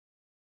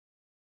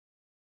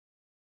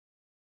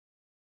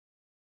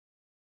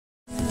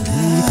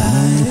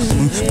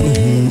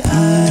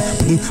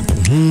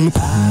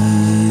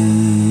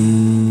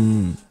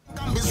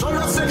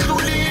Ngizolo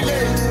sedlulile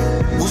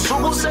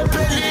usuku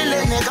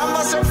sephelile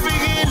ngekamba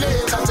sefikile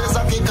thathe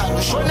zakhe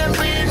kanti shone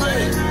empinwe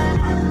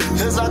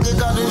ezakhe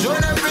kanti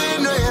shone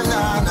empinwe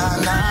na na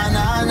na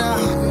na na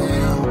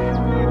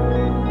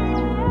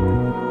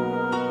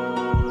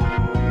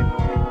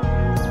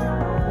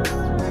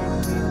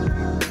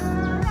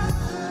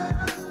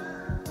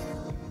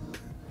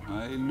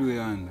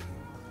Luyanda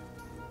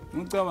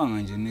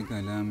ngicabanga nje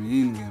negalami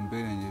yini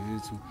ngempela nje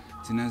bethu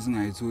thina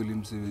singayitholi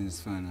imisebenzi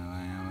sifana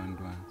nabanye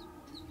abantwana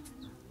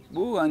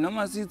buka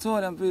noma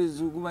sithola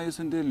mfethu kuba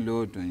isonto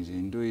elilodwa nje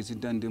into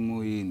yesitante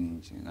emoyeni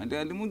nje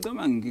kanti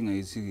ucabanga inkinga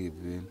yithike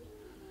vele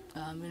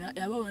mina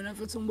yabo wena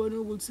mfethu ngibona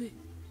ukuthi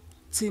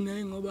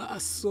thina ngoba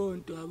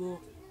asisonto yabo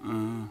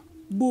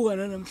buka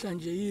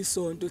namhlanje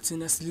yisonto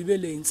thina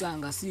silibele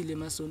insanga sile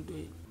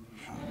emasontweni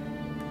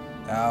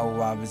hawu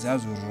baba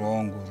siyazi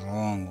wrong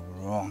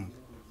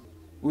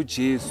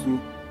uJesu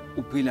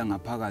uphila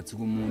ngaphakathi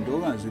kumuntu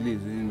okazi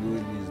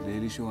ulizwe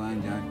lisho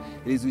kanjani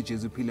elithi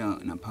uJesu uphila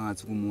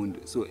naphakathi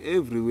kumuntu so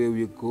everywhere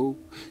we go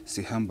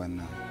sihamba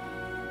naye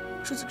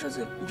shothi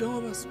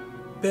njengoba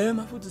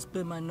sibhema futhi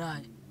sibhema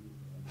naye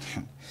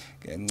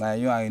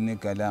ngencanywa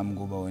inegalami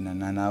kuba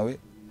wena nawe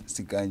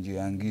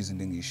sikanje angizi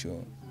into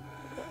engisho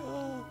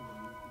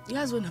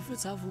yazi wena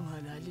futhi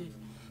avungalali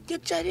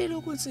ngikutshelile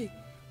ukuthi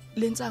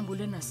lensango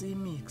lena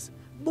siyimix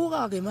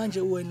buka ke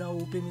manje wena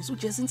ubhemisa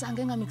uJesu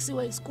insango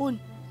engamixiwe isikuni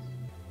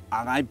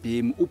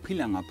akayibhemi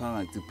uphila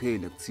ngaphakathi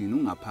kuphela kuthina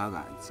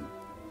ungaphakathi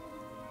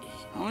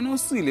awona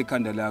usile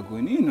ekhanda lakho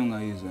yini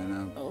ongayizwa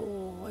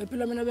lapho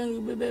ephela mina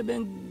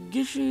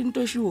bengisho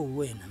into eshiwo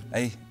wena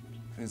hayi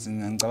futhi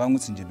ngicabanga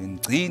ukuthi nje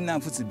bengigcina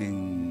futhi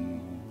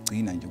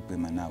bengigcina nje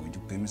ukubhema nawe nje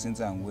ukubhemisa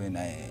insango wena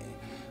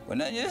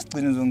wena nje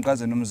sigcina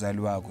uzongiqhaza nomzali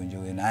wakho nje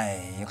wena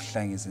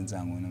ekuhlangisa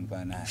insango wena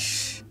mfana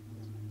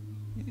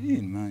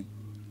yini manje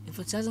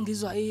mfethu yazi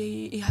ngizwa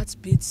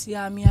i-heartbeat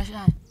yami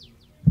yashaya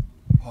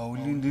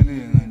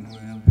awulindele ngani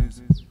wena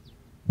mfethu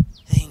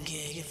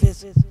ngeke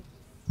mfethu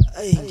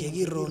ngeke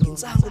irong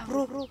insango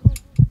bro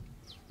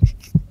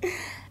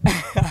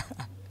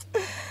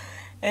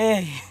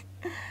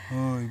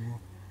hayibo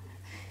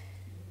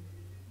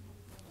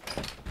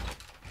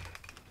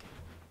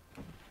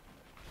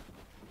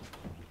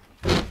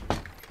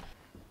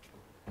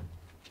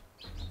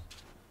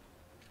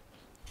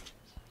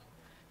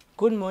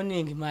Good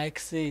morning Mike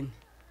Sen.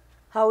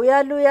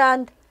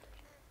 Hawuyaluyanda.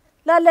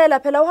 Lalela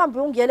phela uhambe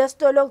ungiyele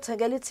esitolo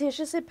ukuthengela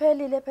ithishi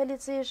siphelile phela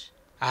ithishi.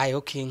 Hayi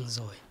okay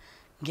ngizoya.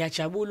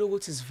 Ngiyajabula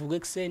ukuthi sivuke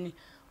ekseni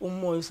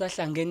umoya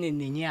usahlangene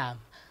nenyama.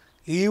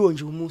 Yiwo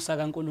nje umusa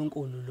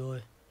kaNkuluNkulu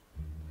loyo.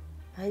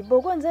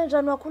 Hayibo kwenze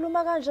njani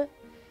wakhuluma kanje?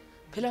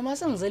 Phela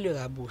mase ngizelwe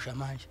kabusha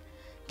manje.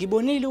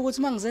 Ngibonile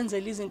ukuthi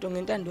mangizenzela izinto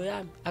ngentando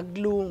yami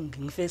akulungi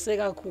ngifese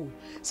kakhulu.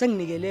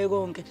 Senginikele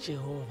konke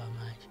kuJehova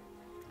manje.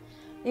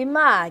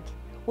 Imaki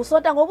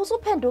usonta ngoba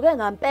usuphenduke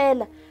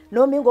ngempela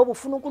noma ingoba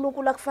ufuna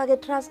uNkulunkulu akufake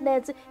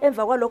eTrustnet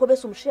emva kwalokho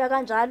bese umshiya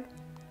kanjalo.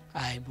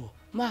 Hayibo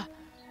ma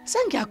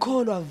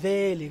sengiyakholwa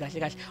vele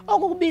kahle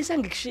okukubisa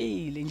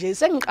ngikushiyile nje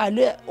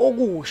sengiqale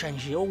okusha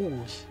nje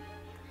okuhle.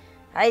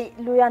 Hayi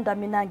Luyanda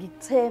mina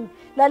ngikuthemba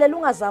lalela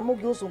ungazama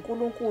ukuyuza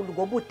uNkulunkulu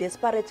ngoba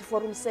udesperate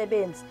for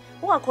umsebenzi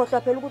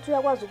ungakhohlwa phela ukuthi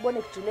uyakwazi ukubona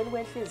ekujuleni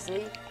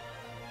kwenhliziyo.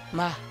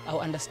 Ma I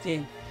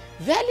understand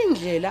vele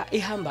indlela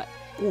ihamba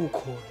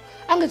kukhona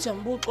angithi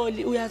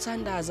ambuxoli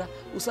uyathandaza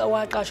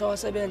usawaqasha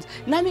wasebenza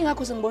nami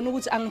ngakho sengibona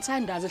ukuthi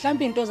angithandaze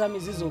mhlawumbe into zami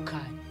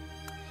zizokhanya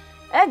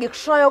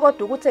engikushoyo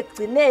kodwa ukuthi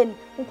ekugcineni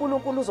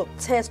uNkulunkulu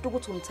uzokutesta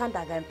ukuthi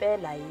umthanda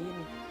ngempela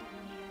yini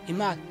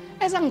imali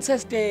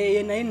ezangitheste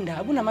yena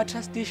indaba unama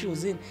trust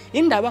issues yini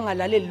indaba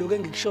angalaleli lokho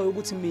engikushoyo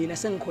ukuthi mina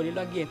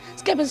sengikholelwa kuyena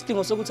sikephe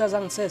isidingo sokuthi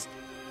azangitheste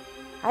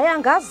hayi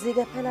angazi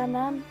ke phela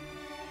nami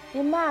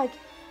imali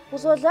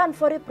uzodlani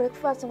for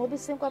ibreakfast ngoba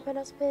isinkwa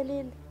phela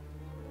siphelile.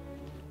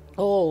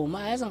 Oh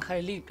ma yazi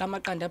ngikhaleli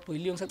amaqanda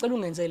abhoyiliwe ngisacela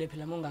ungenzele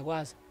phela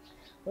mongakwazi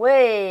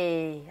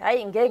we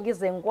hayi ngeke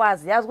ngize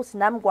ngikwazi yazi ukuthi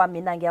nami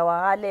kwamina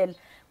ngiyawakalela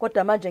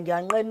kodwa manje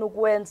ngiyanqena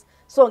ukwenza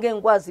so ngeke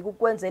ngikwazi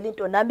ukukwenzela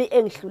into nami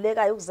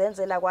engihlulekayo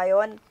ukuzenzela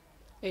kwayona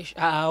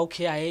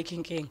okay ayikho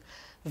inkinga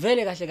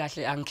vele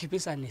kahle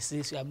angikhiphisa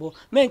nesisi yabo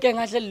menke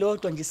ngahle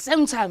lodwa nje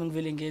same time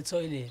ngivele ngiye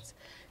toilet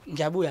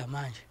ngiyabuya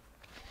manje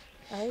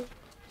hayi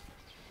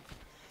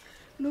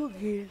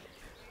lugile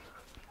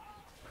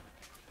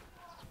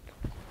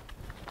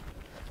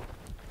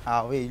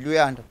we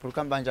Luyanda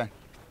program kanjani?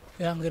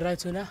 Ya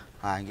ngiright wena?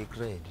 Hayi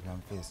ngikready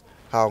namfisi.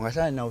 Hawu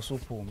ngahlala nawo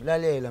usuphuma.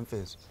 Lalela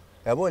mfisi.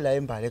 Yabo la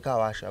embali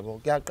ekhawasha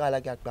yabo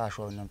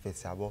kuyaqashwa wena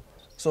mfisi yabo.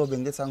 So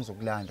bengithi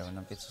angizokulanda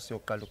wena mfisi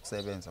usiyoqala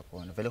ukusebenza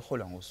khona. Vele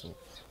ehola ngosuku.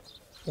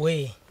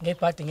 We,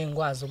 ngebhadi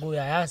ngengikwazi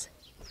ukuya yazi.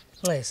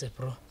 Ncese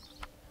bro.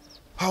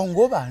 Hawu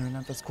ngobani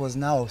wena mfisi cause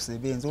nawe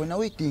usebenza wena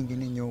uyidinga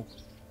inyuko.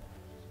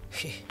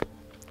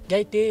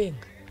 Ngiyayidinga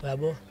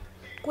yabo.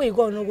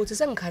 Kuyikona ukuthi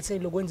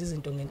sengikhathele ukwenza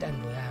izinto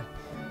ngentando yami.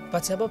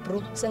 But yabo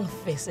bro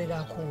sengifese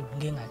kakhulu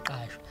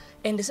ngingaqashwa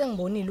and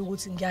sengibonile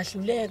ukuthi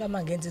ngiyahluleka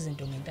mangenza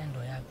izinto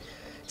ngentando yami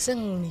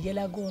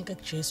senginikela konke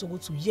kuJesu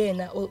ukuthi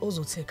uyena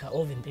ozotheka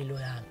over impilo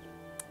yami.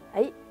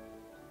 Hayi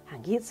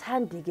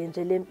angithandi ke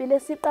nje lempilo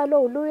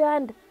esiqalo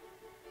uLuyanda.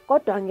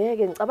 Kodwa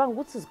ngeke ngicabanga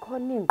ukuthi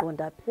zikhona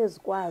ingqonda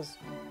phezukwazo.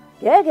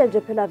 Ngeke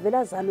nje phela vela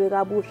azalwe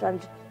kabusha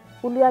nje.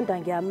 uLuyanda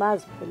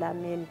ngiyamazi phela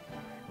mina.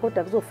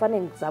 Kodwa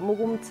kuzofanele ngizame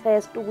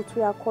ukumtest ukuthi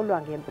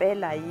uyakholwa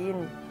ngempela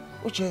yini.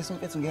 uJesu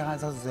mfethu ngeke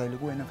azazizele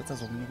kuwena mfethu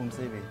azokunika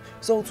umsebenzi.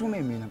 So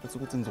uthume mina mfethu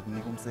ukuthi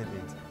ngizokunika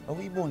umsebenzi.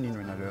 Awuyiboni yini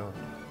wena leyo?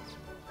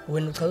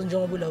 Wena uchaza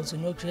njengoba ula uthi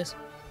uJesu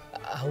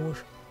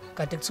awusho.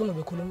 Kade kuthume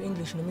bekhuluma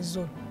English noma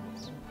isiZulu.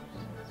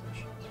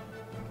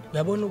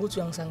 Uyabona ukuthi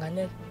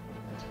uyangisanganela.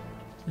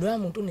 Loya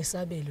muntu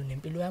unesabelo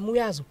nempilo yami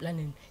uyazi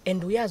uplaneni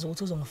and uyazi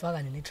ukuthi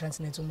uzongifaka nini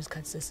Transnet uma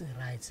isikhathi sesi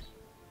right.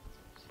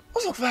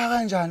 Uzokufaka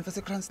kanjani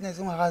futhi Transnet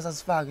ungakazi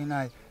asifake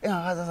naye?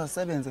 Engakazi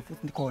asasebenze futhi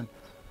ndikhona.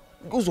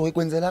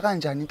 Uzoyikwenzela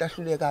kanjani into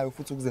ahlulekayo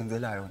futhi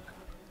ukuzenzela yona?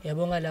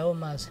 Yabonga lawo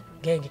mazwi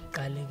ngeke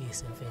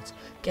ngikuqalekise mfethu.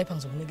 Kepha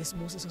ngizokunika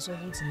isibusiso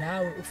sokuthi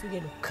nawe ufike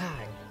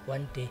lokukhanya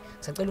one day.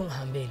 Sacela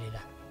ungihambele la.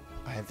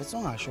 Hayi mfethu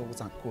ungasho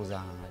ukuthi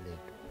angikukhuzanga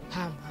ngalento.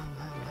 Hamba.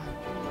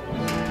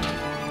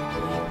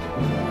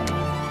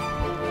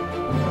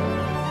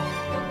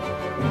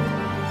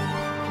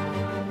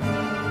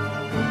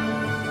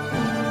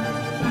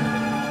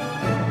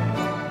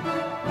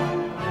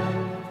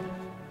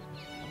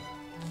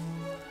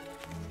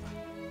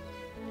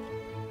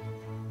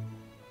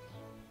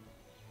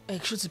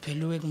 Kushuthi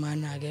phela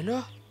uwekumana ke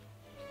lo.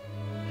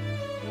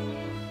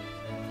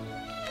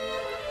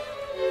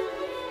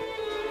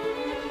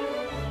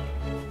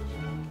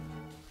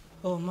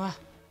 Oh ma.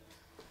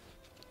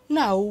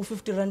 Nawu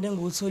u50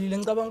 engutholile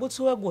ngicabanga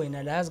ukuthi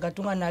wekuwena la yazi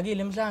kade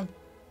unganakile mhlambi.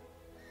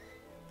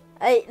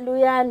 Hayi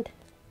Luyanda.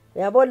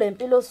 Uyabo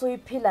lempilo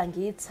osuyiphila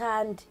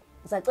ngiyithandi.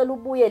 Ngisacela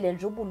ubuyele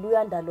nje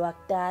ubuLuyanda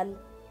lwakudala.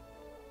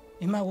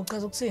 Ima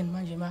uchaza ukuthini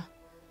manje ma?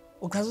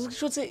 Uchaza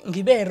ukuthi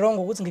ngibe wrong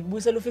ukuthi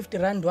ngikubuyisela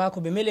u50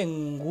 wakho bemele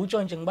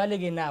ngutshontshe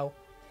ngibaleke nawo.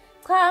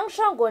 Cha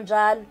angishongo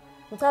njalo.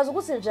 Ngichaza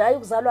ukuthi nje hayi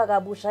ukuzalwa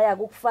kabusha hayi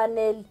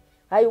akukufanele.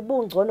 Hayi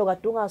ubungcono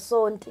kade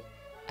ungasonti.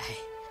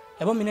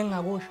 Yabo mina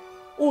engingakusho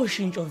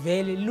ushintsho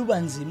vele luba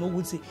nzima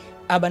ukuthi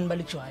abantu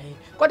balijwayele.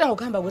 Kodwa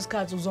ngokuhamba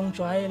kwesikhathi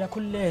uzongijwayela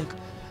khululeka.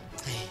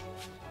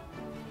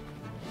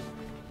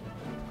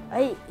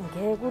 Hayi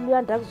ngeke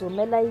uLuyanda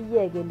kuzomela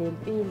iyeke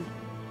lempilo.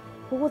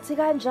 Ukuthi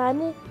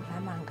kanjani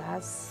nama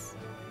ngazi.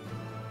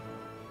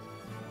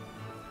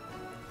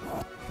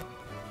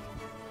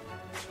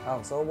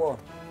 Hawu sawubona.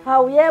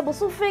 Hawu yebo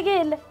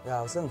usufikile.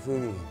 Ya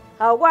usengifikile.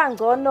 Hawu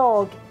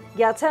kwangcono ke.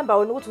 Ngiyathemba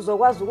wena ukuthi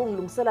uzokwazi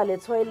ukungilungisela le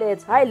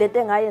toilet. Hayi lento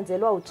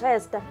engayenzelwa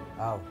uChester.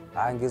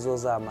 Hayi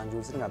ngizozama nje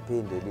ukuthi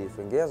ningaphinde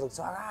life. Ngiyeza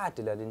kuthiwa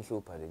kade la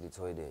lenhlupha leli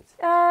toilet.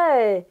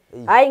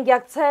 Hayi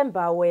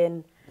ngiyakuthemba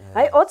wena.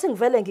 Hayi othi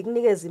ngivele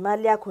ngikunikeze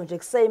imali yakho nje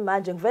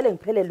kuseyimanje ngivele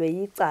ngiphelelwe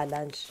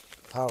yicala nje.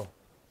 Hawu.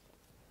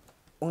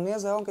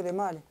 Unginikeza yonke le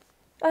mali?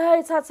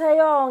 Ithathe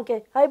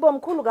yonke. Hayi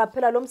bomkhulu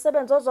kaphela lo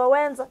msebenzi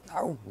ozowenza.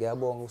 Hawu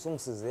ngiyabonga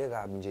usungisize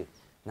kabi nje.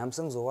 Nami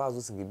sengizokwazi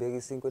ukuthi ngibeke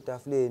isinko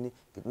etafuleni,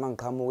 ngithi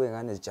mangiqhamuke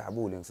ngane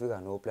zijabule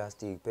ngifika no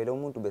plastic. Phela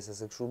umuntu bese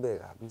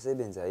sekushubeka kabi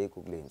umsebenzi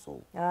ayikho kule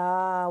nsuku.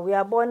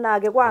 Uyabona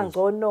ke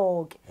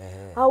kwangcono ke.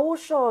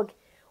 Awusho ke.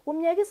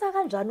 Umyekisa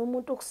kanjani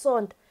umuntu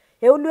ukusonta?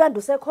 uLuyanda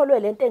usekholwe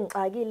lento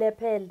engixakile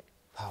phela.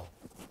 Hawu.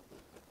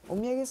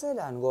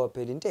 Umyekiselani ngoba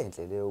phela into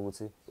enhle leyo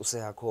ukuthi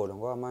useyakholwa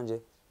ngoba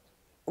manje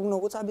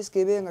ukunokuthi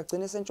abisigebengu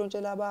agcine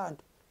sentshontshela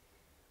abantu.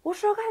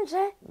 Usho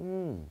kanje?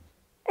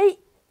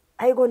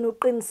 Ayikona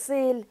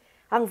uqinisile.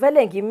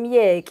 Angivele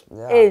ngimyeke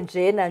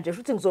enjena nje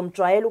futhi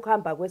ngizomjwayela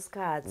ukuhamba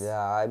kwesikhathi.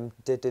 Hayi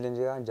mdedele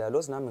nje kanjalo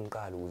osinami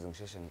ngiqala ukuze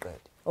ngisheshe ngiqede.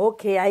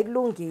 Okay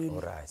ayikulungile.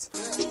 Alright.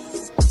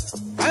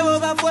 Hayibo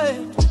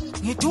bafowethu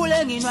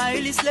ngithule nginwa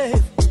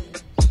ilislave.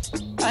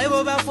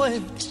 Hayibo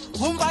bafowethu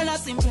umfana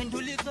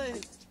simphendula icebo.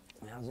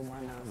 Yazi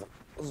umanaza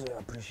uzoy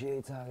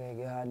appreciate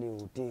ke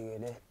Hollywood ke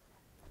le.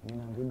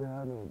 Mina ngibe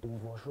Hollywood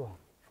for sure.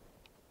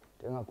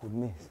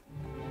 Ngingakhulumisi.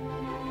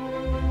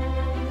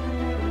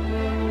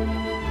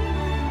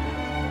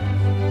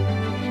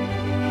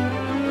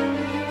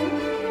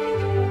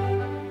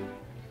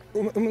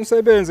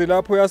 Umsebenzi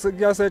lapho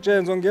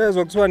kuyasetshenzwa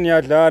ngiyezwa kuthiwa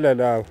niyadlala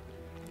lawo.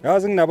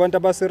 Yazi nginabantu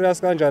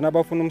abaserious kanjani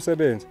abafuna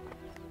umsebenzi.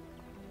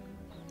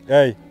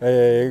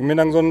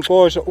 Mina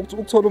ngizonixoxa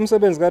ukuthola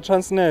umsebenzi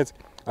kaTransnet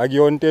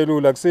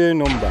akuyontelula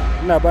kusenombani.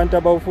 Kunabantu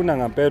abawufuna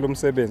ngempela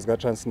umsebenzi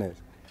kaTransnet.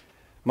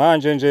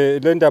 Manje nje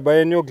le ndaba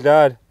yeni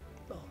yokudlala.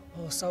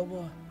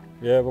 Sawubona.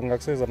 Yebo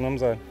ngakusiza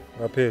mnumzane.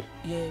 Ngaphela.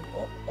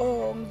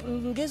 Yebo.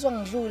 Ngizwa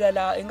ngidlula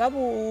la. Ingabe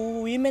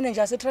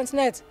uyimanager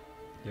yaseTransnet?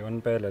 Yona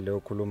impela leyo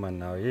khuluma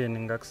nawe. Yini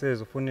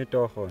ngakusiza ufuna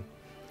itoho?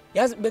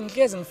 Yazi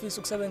bengihleze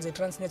ngifisa ukusebenza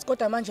eTransnet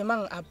kodwa manje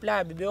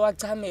mangi-apply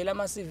bewachamela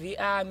ama-CV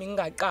ami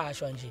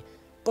ngingaqashwa nje.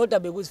 Kodwa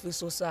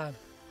bekusifiso sami.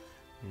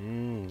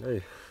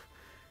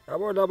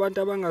 Yabo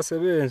labantu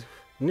abangasebenzi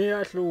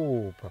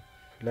niyahlupha.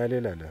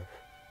 Lalela lapha.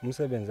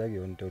 Umsebenzi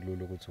akuyona into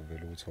olula ukuthi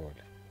uvele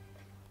uthole.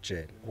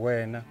 Jela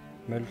wena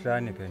kumele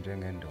uhlakaniphe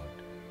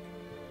njengendoda.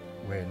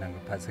 Wena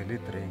ngiphathele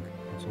idrink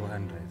 200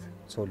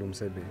 thola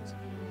umsebenzi.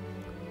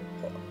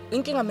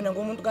 inkinga mina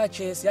ngomuntu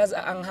kaJesse yazi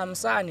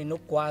angihambisani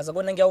nokugwaza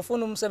kona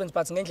ngiyawufuna umsebenzi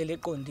but ngendlela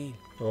eqondile.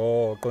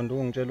 Oh, qonda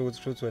ungitshela ukuthi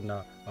kushuthi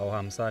wena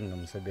awuhambisani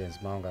nomsebenzi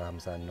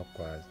mawungahambisani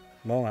nokugwaza.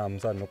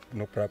 Mawungahambisani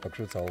nokubrabha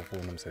kushuthi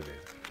awufuni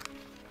umsebenzi.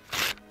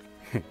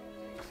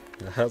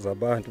 Yazi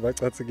abantu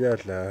bacathi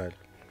kuyadlala.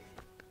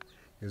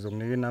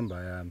 Ngizokunika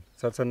inamba yami.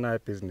 Thatha nayo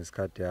business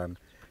card yami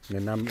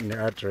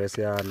ne-address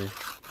yami.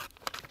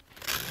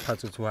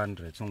 Phatha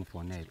 200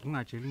 ungifonele.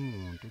 Ungatsheli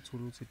umuntu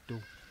uthula uthi to.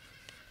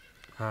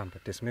 Hamba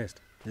dismissed.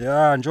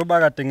 Ya njoba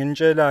kade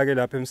nginitshela ke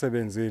lapha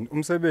emsebenzini.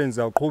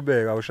 Umsebenzi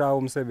awuqhubeka ushaya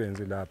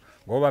umsebenzi lapha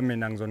ngoba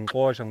mina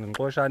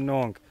ngizonixosha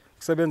nonke.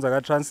 Kusebenza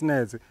ka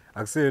Transnet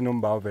akusiye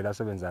nomba ovela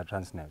asebenza ka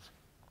Transnet.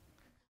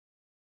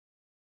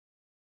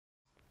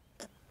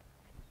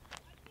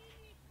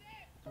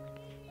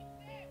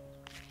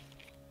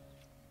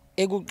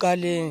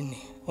 Ekuqaleni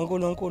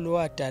uNkulunkulu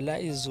wadala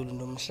izulu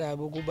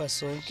nomhlaba ukuba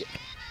sonke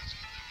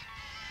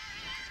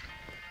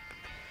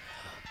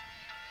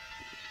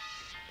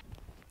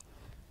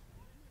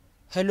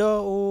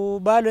Hello,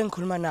 ubalo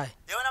engikhuluma naye.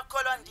 Yona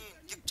kukholwa ndini,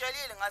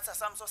 ngikutshelile ngathi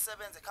asami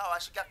sosebenza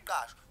eKhawashi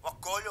kuyaqashwa,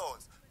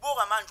 wakugoloza.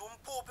 Buka manje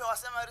umphuphe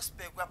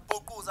waseMaritzburg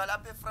uyabhoquza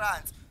lapha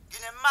eFrance.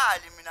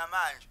 Nginemali mina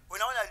manje.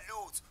 Wena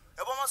lutho.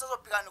 Yabo mase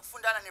uzophikana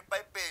ukufundana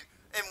neBhayibheli.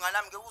 Mngani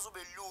nami ngeke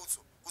uzobe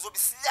lutho. Uzobe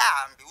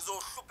isilambi,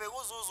 uzohlupheka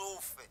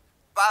uzufe.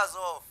 Buzz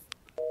off.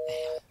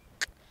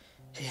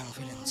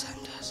 Ngivele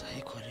ngithandaza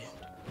ayikho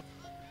lento.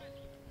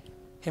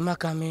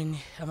 Emagameni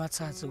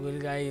amathathu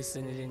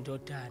kwelikayise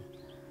nelendodana.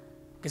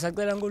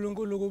 Ngisacela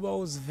uNkulunkulu ukuba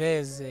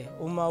uziveze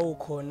uma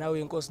ukhona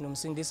uyinkosi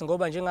nomsindisi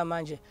ngoba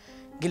njengamanje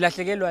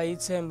ngilahlekelwa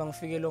yithemba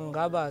ngifikele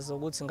ngingabaza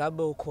ukuthi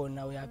ngabe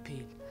ukhona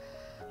uyaphila.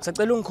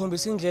 Ngisacela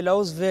ungikhombise indlela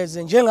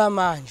uziveze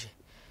njengamanje.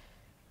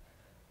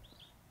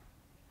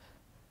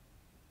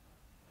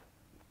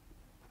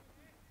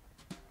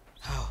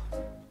 Hawu.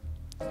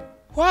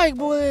 Why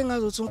kubuke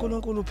ngazothi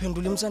uNkulunkulu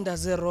uphendula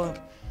imthandazo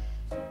eronke.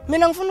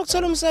 Mina ngifuna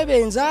ukuthola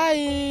umsebenzi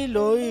hayi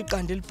lo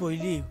iqanda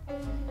elibhoyiliwe.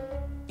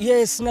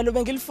 Yes, nalo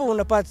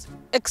bengilifuna but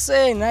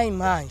ekseni hayi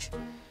manje.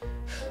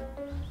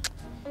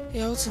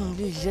 Yawuthi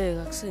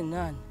ngilidleka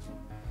kusenani.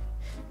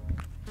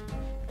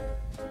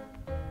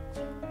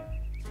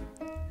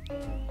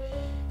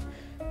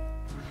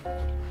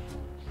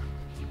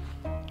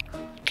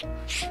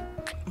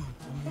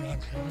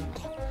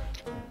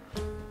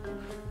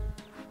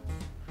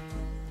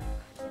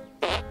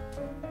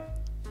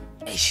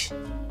 Eish.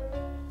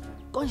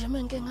 Konje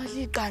mina ngeke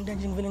ngadla iqanda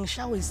nje ngivele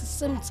ngishawe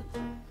isisemthe.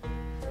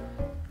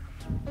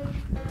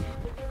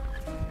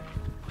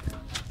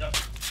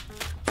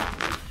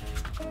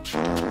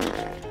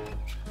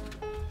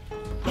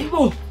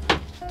 Hayibo.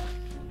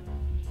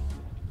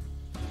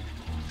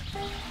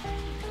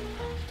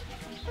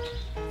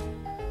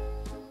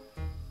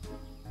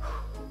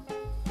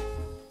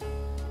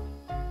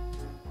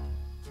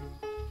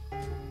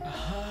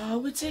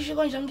 Uthishe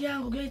konje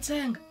ngiyangu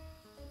kuyithenga.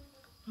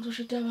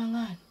 Ngizoshita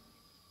abangani.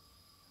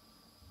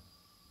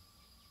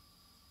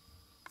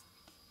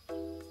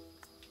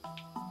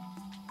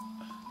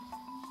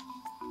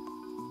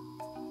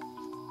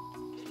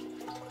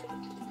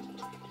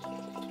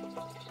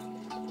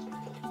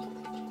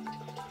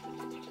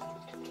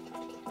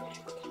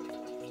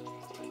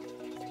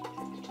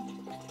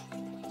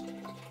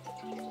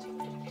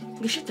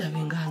 Ngishida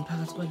bengani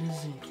phakathi kwalezi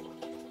zinto.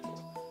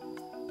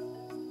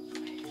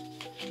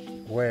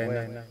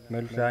 Wena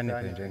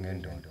meluhlane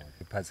njengendondo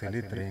iphathele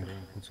idrink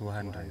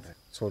u200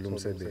 thola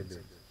umsebenzi.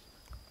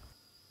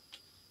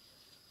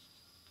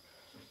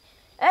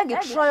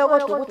 Engikushoyo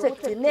kodwa ukuthi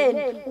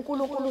ekugcineni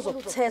uNkulunkulu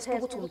uzokuthesta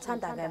ukuthi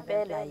umthanda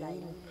ngempela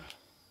yini.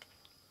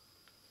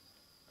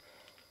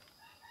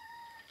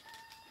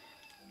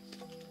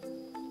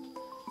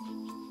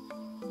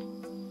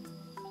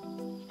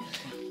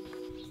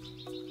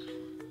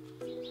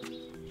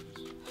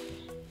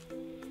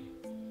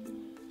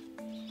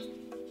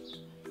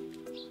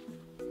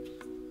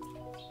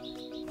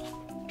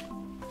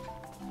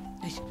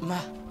 Ma,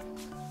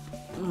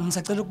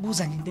 ngisacela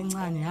ukubuza nje into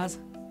encane yazi.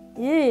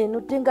 Yini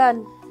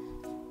udingani?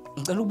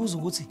 Ngicela ukubuza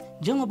ukuthi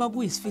njengoba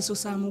kuyisifiso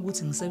sami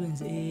ukuthi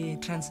ngisebenze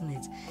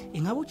eTransnet,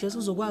 ingabe uJesu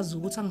uzokwazi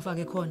ukuthi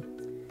angifake khona?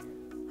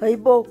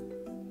 Hayibo.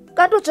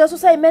 Kanti uJesu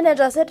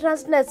usayimanager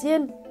seTransnet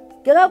yini?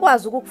 Ngeke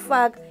akwazi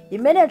ukukufaka.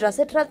 Imanager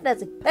seTransnet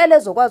kuphela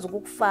ezokwazi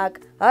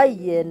ukukufaka,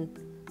 hayi yena.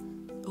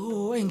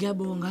 Oh,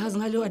 ngiyabonga. Hazi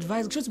ngaleyo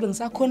advice kusho ukuthi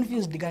bengisa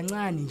confused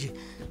kancane nje.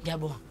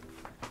 Ngiyabonga.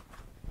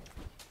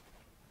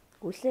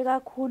 Kuhle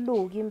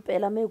kakhulu ke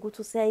impela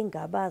mekuthi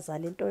usayingabaza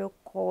lento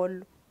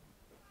yokukholo.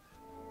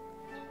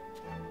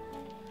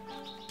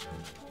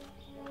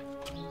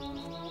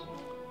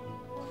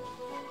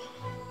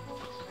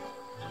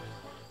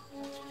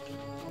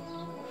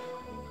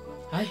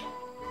 Hayi.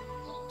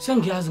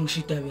 Sengiyazi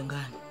ngishida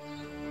bengani.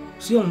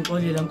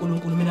 Siyongixolela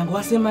uNkulunkulu mina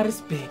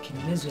ngwaseMaritzburg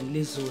nelezweni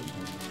lezulu.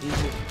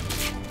 Yebo.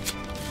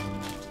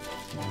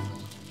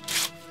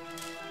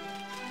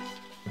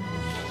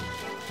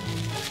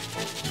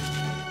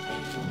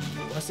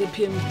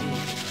 PMB.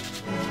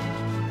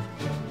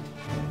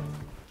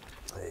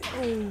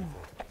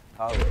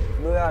 Hawu,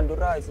 Luyanda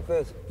right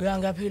mfethu.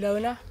 Uyangaphila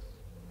wena?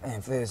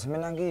 Mfethu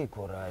mina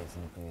ngikho right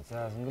mfethu.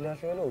 Yazi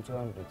ngilahlelwe u200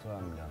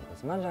 wami la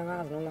mfethu. Manje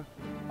angazi noma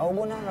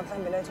awubonanga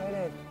mhlambe la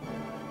toilet.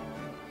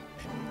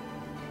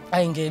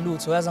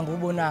 Ayingelutho yaza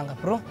ngubonanga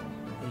bro.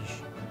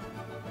 Ish.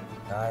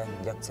 Hayi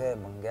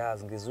ngiyakuthemba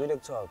ngiyazi ngizwile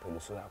kuthiwa phela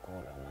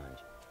usuyakhola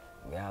manje.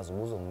 Ngiyazi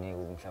ubuzonginika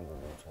mhlambe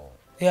ukuthola.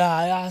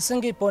 Ya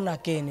sengibona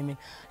again mina.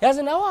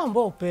 Yazi nawe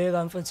uhamba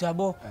ubheka mfethu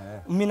yabo.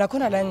 Mina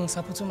khona la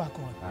engisaphuthuma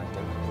khona.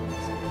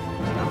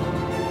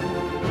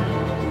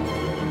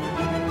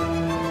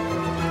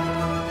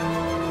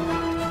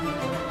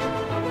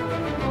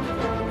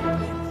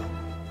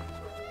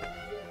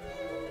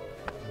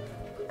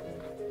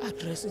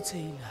 Address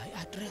itheyila,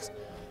 address.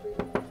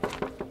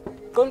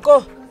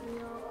 Konko.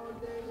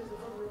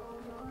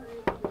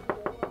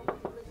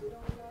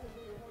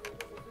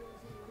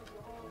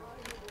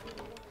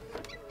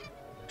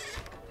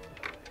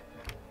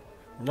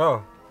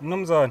 No,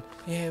 mnumzane.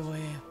 Yebo.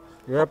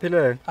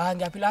 Uyaphila?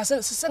 Ngiyaphila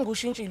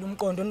sengushintshile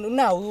umqondo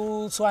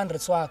nawo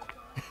u200 wakho.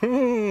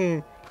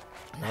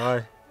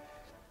 Hayi.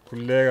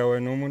 Kuleka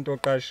wena umuntu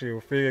oqashiwe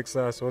ufike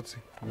kusasa uthi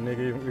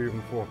nginike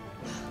imfumo.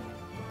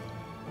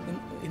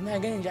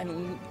 Imake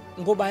njani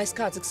ngoba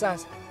isikhathi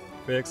kusasa?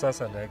 Ufike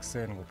kusasa la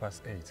ekseni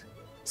ngo8:30.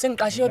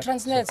 Sengiqashiwe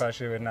Transnet.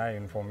 Uqashiwe nayo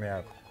inform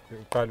yakho.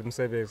 Uqala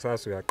umsebenzi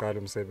kusasa uyaqala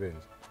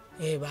umsebenzi.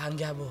 Yebo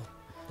ngiyabona.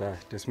 Da,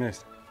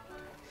 dismissed.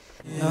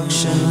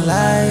 Lokshin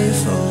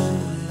Life, oh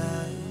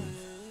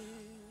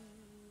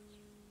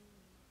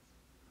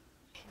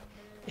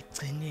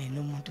Ekugcineni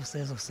umuntu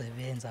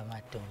usezosebenza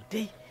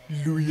madoda.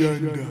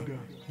 Luyanda,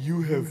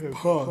 you have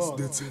passed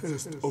the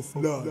test of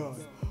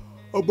love.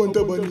 Abantu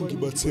abaningi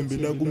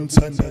bathembela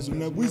kumthandazo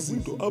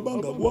nakwizinto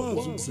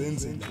abangakwazi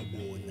ukuzenzela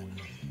bona.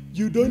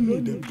 You don't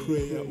need a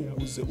prayer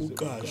ukuze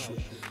uqashwe.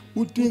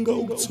 Udinga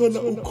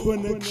ukuthola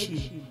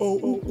uconnection or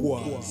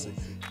ukwazi.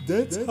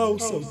 That's how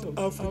South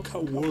Africa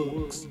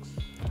works.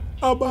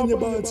 Abanye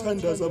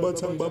bayathandaza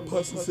abathi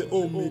ngibaphasise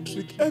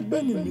o-matric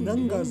ekubeni mina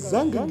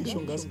ngingazange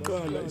ngisho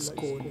ngasiqala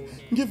isikole.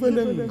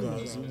 Ngivele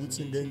ngingazi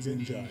ukuthi ngenze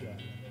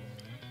njani.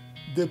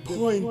 The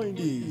point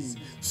is,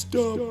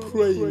 stop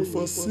praying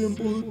for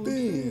simple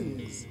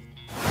things.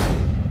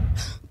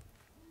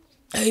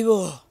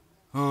 Hayibo.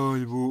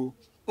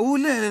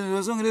 Ulele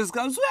lo sonke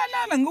lesikhathi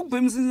uyalala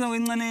ngikubhemisisa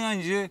kwencane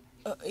kanje.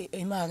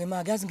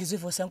 Imake yazi ngizwe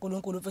ivoice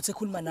yaNkulunkulu futhi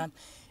ekhuluma nami.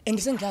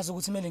 Engisengiyazi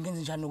ukuthi kumele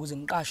ngenze njani ukuze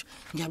ngiqashwe.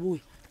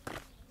 Ngiyabuya.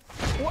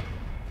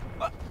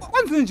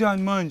 Kwenze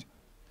njani manje?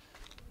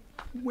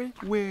 We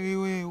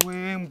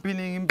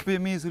ngiphile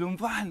ngimbhemise lo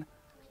mfana.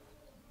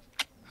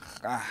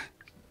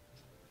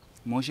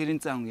 Moshela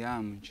insangu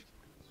yami nje.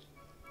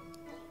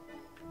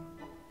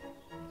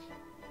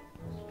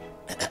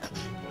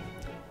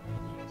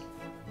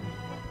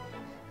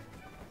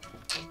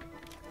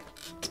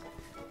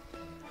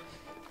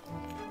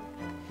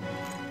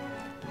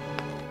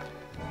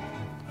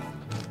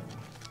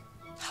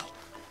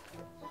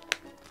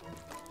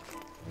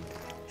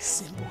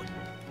 Simple.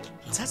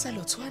 Ngithatha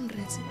lo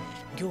 200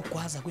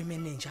 ngiyogwaza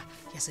kwi-manager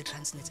yase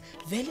Transnet.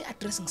 Vele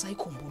address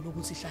ngisayikhumbula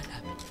ukuthi ihlala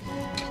laphi.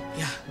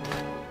 Ya.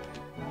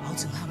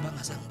 Awuthi ngihamba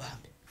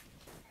ngazangibambe.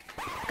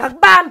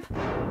 Ngakubamba.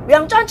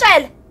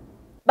 Uyangishontshela.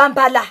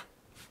 Bamba la.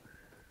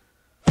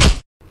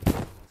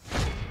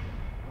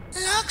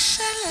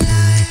 Lokshin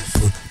Life,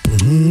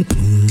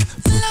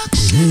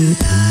 Lokshin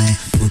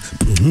Life,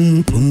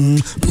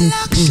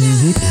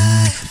 Lokshin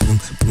Life,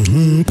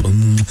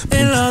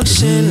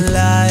 Lokshin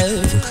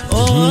Life,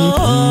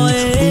 oh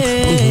yeah.